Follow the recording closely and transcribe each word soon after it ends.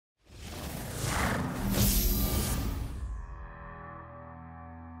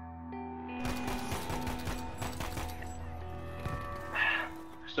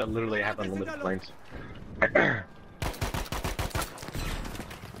I literally have unlimited planes. I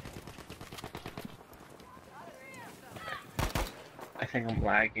think I'm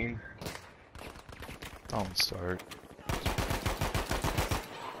lagging. Don't start.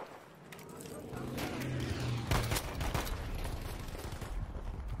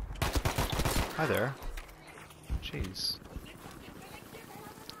 Hi there. Jeez.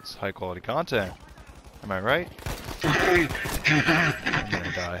 It's high quality content. Am I right? I'm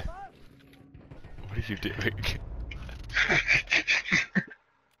gonna die. What are you doing?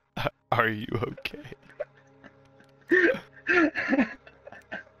 Are you okay?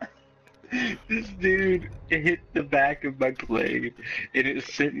 This dude hit the back of my plane and it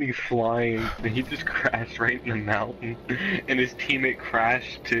sent me flying and he just crashed right in the mountain and his teammate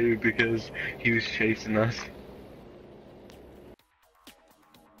crashed too because he was chasing us.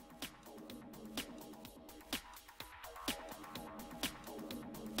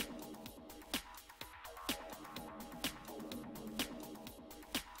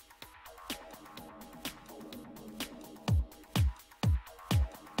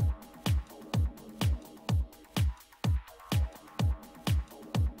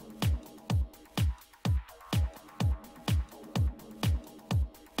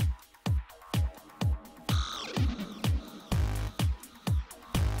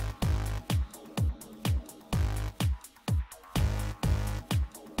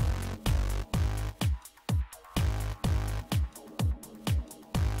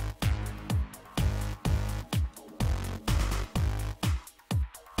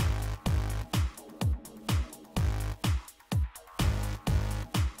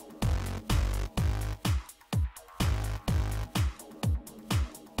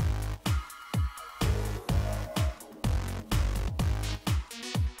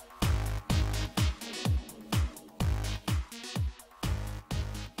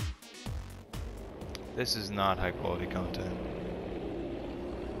 This is not high quality content.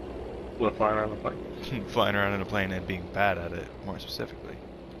 What, flying around the plane? Flying around in a plane and being bad at it, more specifically.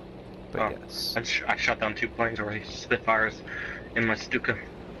 But yes. I shot down 2 planes already, Spitfires in my Stuka.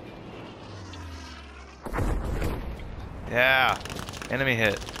 Yeah! Enemy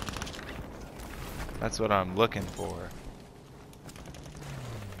hit. That's what I'm looking for.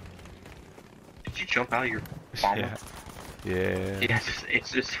 Did you jump out of your bomber? Yeah. Yeah. Yeah,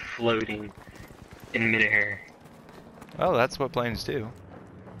 it's just floating in midair. Well, that's what planes do.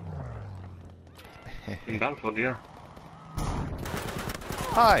 In Battlefield, yeah.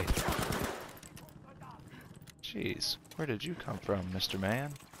 Hi! Jeez, where did you come from, Mr.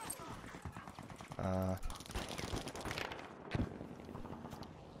 Man?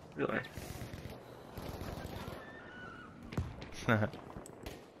 Really?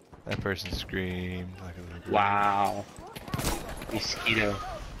 That person screamed like a little girl. Wow. Mosquito.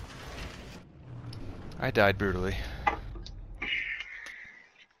 I died brutally.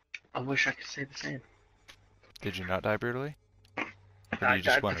 I wish I could say the same. Did you not die brutally? Or do I you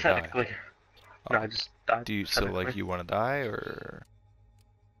just died want to die? pathetically. No, I just died. Do you still like you want to die, or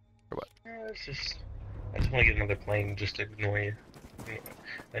what? It's just, I just want to get another plane just to annoy you.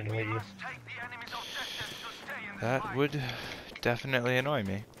 Annoy you. That would definitely annoy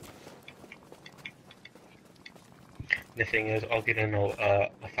me. The thing is, I'll get in a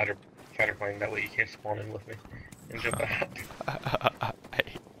fighter plane. That way you can't spawn in with me and jump out. I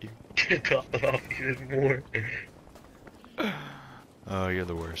hate you. Get top off even more. Oh, you're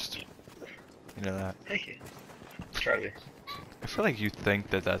the worst. You know that? Thank you. Try to be. I feel like you think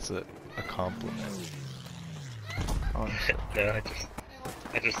that that's a compliment. Honestly. No,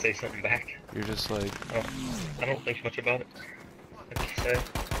 I just say something back. You're just like... I don't think much about it. I just say.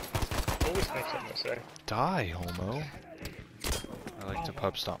 I always have something to say. Die, homo. I like to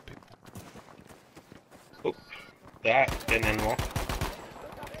pub stomp people. Oh, that didn't end well.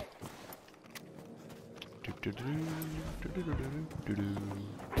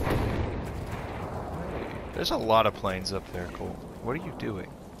 There's a lot of planes up there, Cole. What are you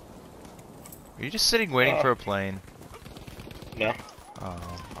doing? Are you just sitting waiting for a plane? No.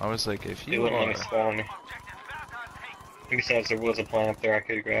 Oh, I was like, if They you wouldn't let me are... spawn me. And besides, there was a plane up there I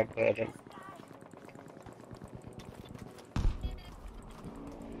could grab, but I didn't.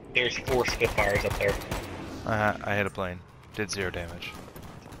 There's 4 Spitfires up there. I hit a plane. Did 0 damage.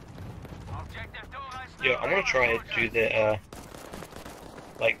 Yeah, I'm gonna try to do the,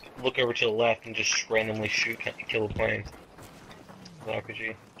 like, look over to the left and just randomly shoot and kill the plane. With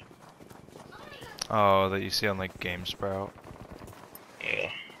RPG. Oh, that you see on, like, GameSprout? Yeah.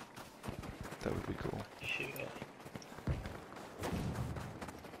 That would be cool. Shoot.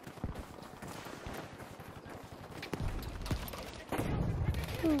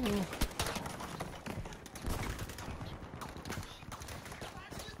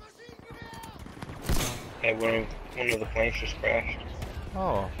 Hey, one of the planes just crashed.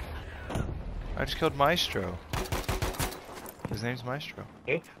 Oh. I just killed Maestro. His name's Maestro.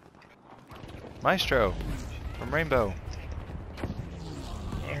 Who? Maestro! From Rainbow.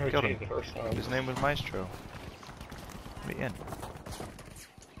 I heard Killed you him. the first time. His name was Maestro. The end.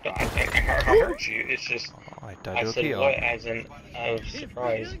 I heard you. It's just Oh, I died I to a said peon. what as in I was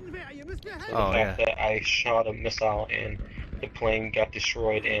surprised. So Oh, the yeah. fact that I shot a missile and the plane got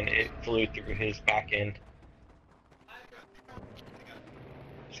destroyed and it flew through his back end.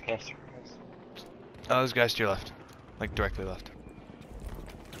 Just kind of surprised. Oh, those guys to your left. Like, directly left.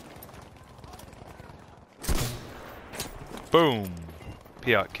 Boom!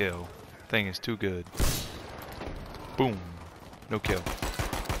 Piot kill. Thing is too good. Boom. No kill.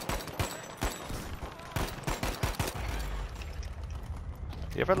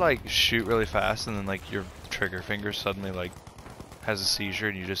 You ever, like, shoot really fast and then, like, your trigger finger suddenly, like, has a seizure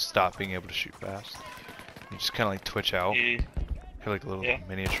and you just stop being able to shoot fast? You just kind of, like, twitch out. Yeah. Have, like, a little Yeah.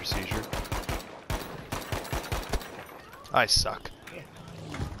 miniature seizure. I suck.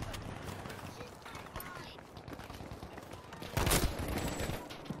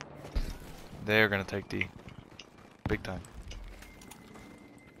 They're gonna take D. Big time.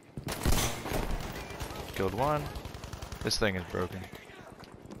 Killed one. This thing is broken.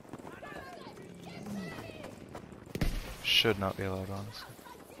 Should not be allowed, honestly.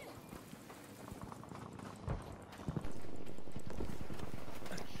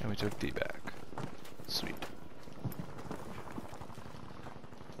 And we took D back. Sweet.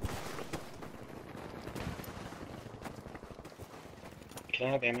 Can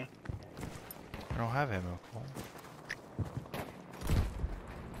I have ammo? I don't have ammo.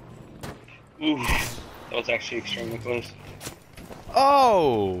 Ooh, that was actually extremely close.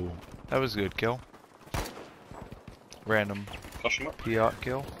 Oh! That was a good kill. Random Question mark? Piot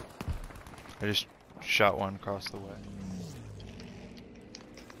kill. I just shot one across the way.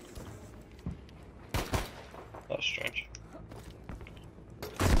 That was strange.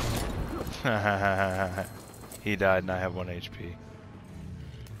 He died and I have 1 HP.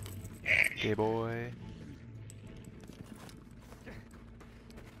 Okay, boy.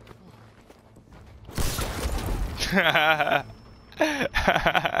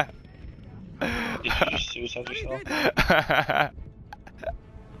 Did you just suicide yourself?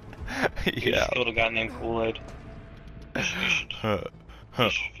 You Yeah. just killed a guy named Kool-Aid.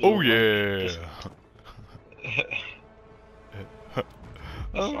 Oh yeah.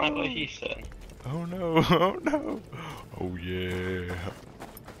 That's not what he said. Oh no, oh no. Oh yeah.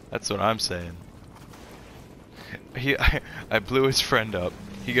 That's what I'm saying. I blew his friend up.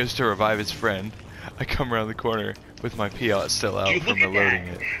 He goes to revive his friend. I come around the corner with my Piot still out Dude, from look at reloading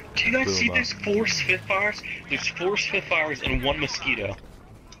that. it. Do you not Blew see him up. there's 4 Spitfires? There's 4 Spitfires and 1 mosquito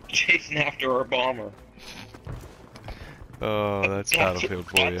chasing after our bomber. Oh, that's Battlefield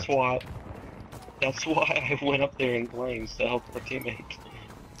for you. That's why I went up there in planes to help our teammates.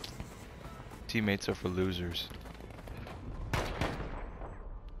 Teammates are for losers.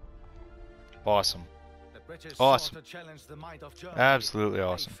 Awesome. Awesome. Absolutely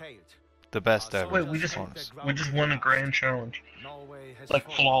awesome. The best ever. Wait, we just honest. won a grand challenge.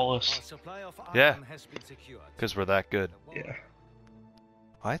 Like flawless. Yeah. Because we're that good. Yeah.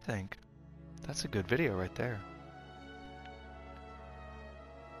 I think that's a good video right there.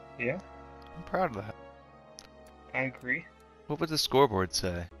 Yeah, I'm proud of that. I agree. What would the scoreboard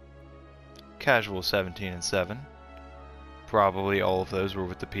say? Casual 17 and 7. Probably all of those were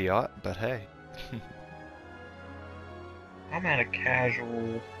with the Piot, but hey. I'm at a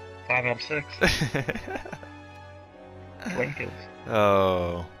casual 5 out of 6. 20 kills.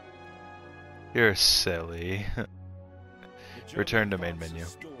 Oh. You're silly. Return to main menu.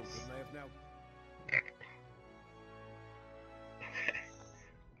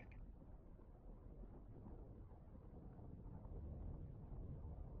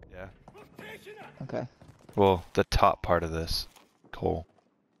 Yeah. Okay. Well, the top part of this. Cool.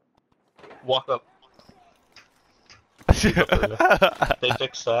 Walk up. They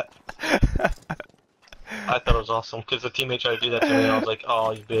fixed that. I thought it was awesome because the teammate tried to do that to me and I was like,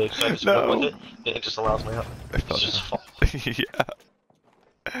 oh, you bitch. So I just went with it. It just allows me up. It's just fun. Yeah.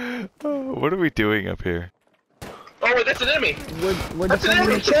 Oh, what are we doing up here? Oh, wait, that's an enemy! We're That's an defending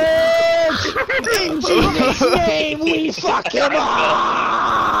enemy! the church! In Jesus' name, we fuck him up!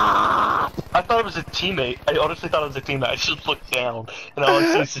 I thought it was a teammate. I honestly thought it was a teammate. I just looked down and all I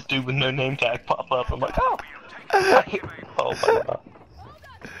see is this dude with no name tag pop up. I'm like, oh! Oh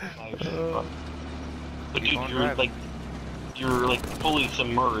my god. But dude, you're like You're like fully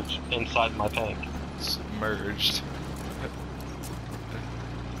submerged inside my tank. Submerged.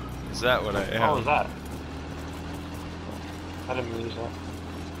 Is that what I am? Oh, is that? I didn't mean to use that.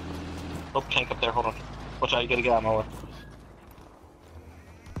 Oh, tank up there, hold on. Watch out, you gotta get out of my way.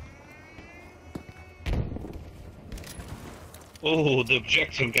 Oh, the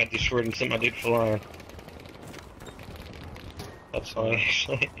objective got destroyed and sent my dude flying. That's fine,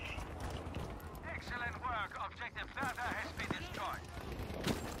 actually. Excellent work. Objective Data has been destroyed.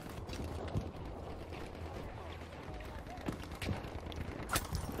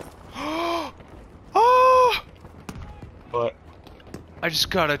 Oh! But I just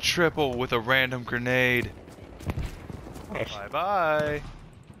got a triple with a random grenade. nice. Bye bye.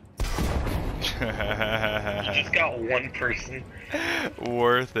 You just got one person.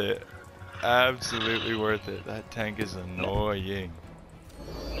 Worth it. Absolutely worth it. That tank is annoying.